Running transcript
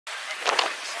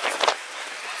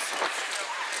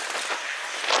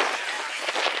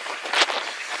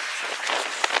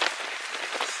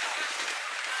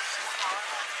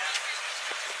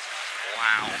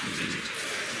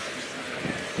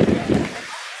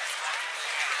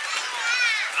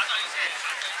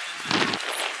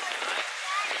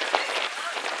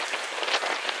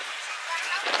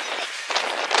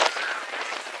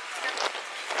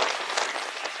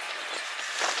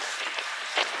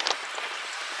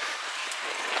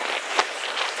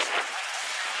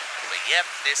Yep,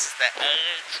 this is the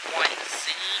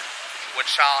AH-1Z,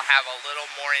 which I'll have a little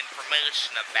more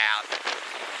information about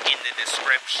in the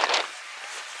description.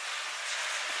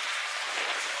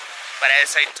 But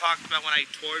as I talked about when I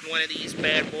toured one of these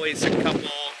bad boys a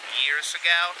couple years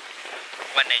ago,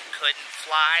 when they couldn't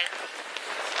fly,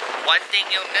 one thing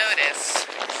you'll notice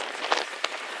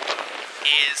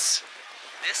is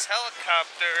this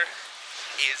helicopter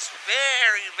is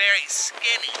very, very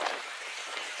skinny.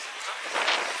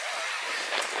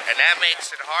 And that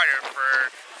makes it harder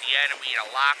for the enemy to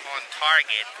lock on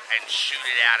target and shoot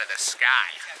it out of the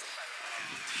sky.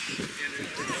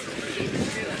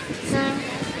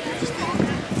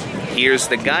 Here's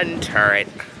the gun turret.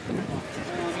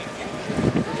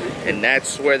 And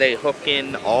that's where they hook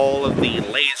in all of the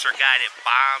laser-guided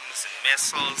bombs and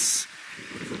missiles.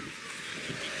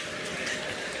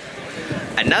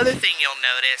 Another thing you'll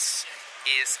notice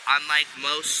is, unlike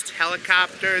most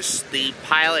helicopters, the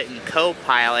pilot and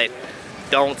co-pilot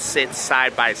don't sit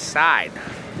side by side.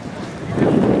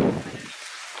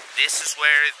 This is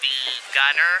where the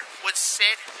gunner would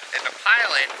sit, and the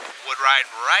pilot would ride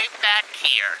right back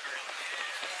here.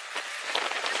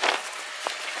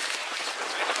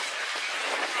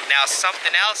 Now,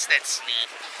 something else that's neat,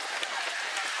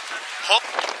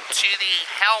 hooked to the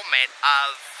helmet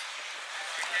of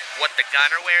what the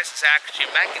gunner wears is actually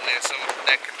a mechanism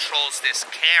that controls this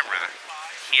camera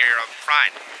here up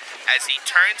front. As he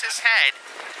turns his head,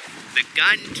 the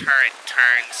gun turret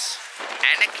turns,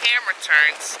 and the camera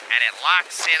turns, and it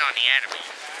locks in on the enemy.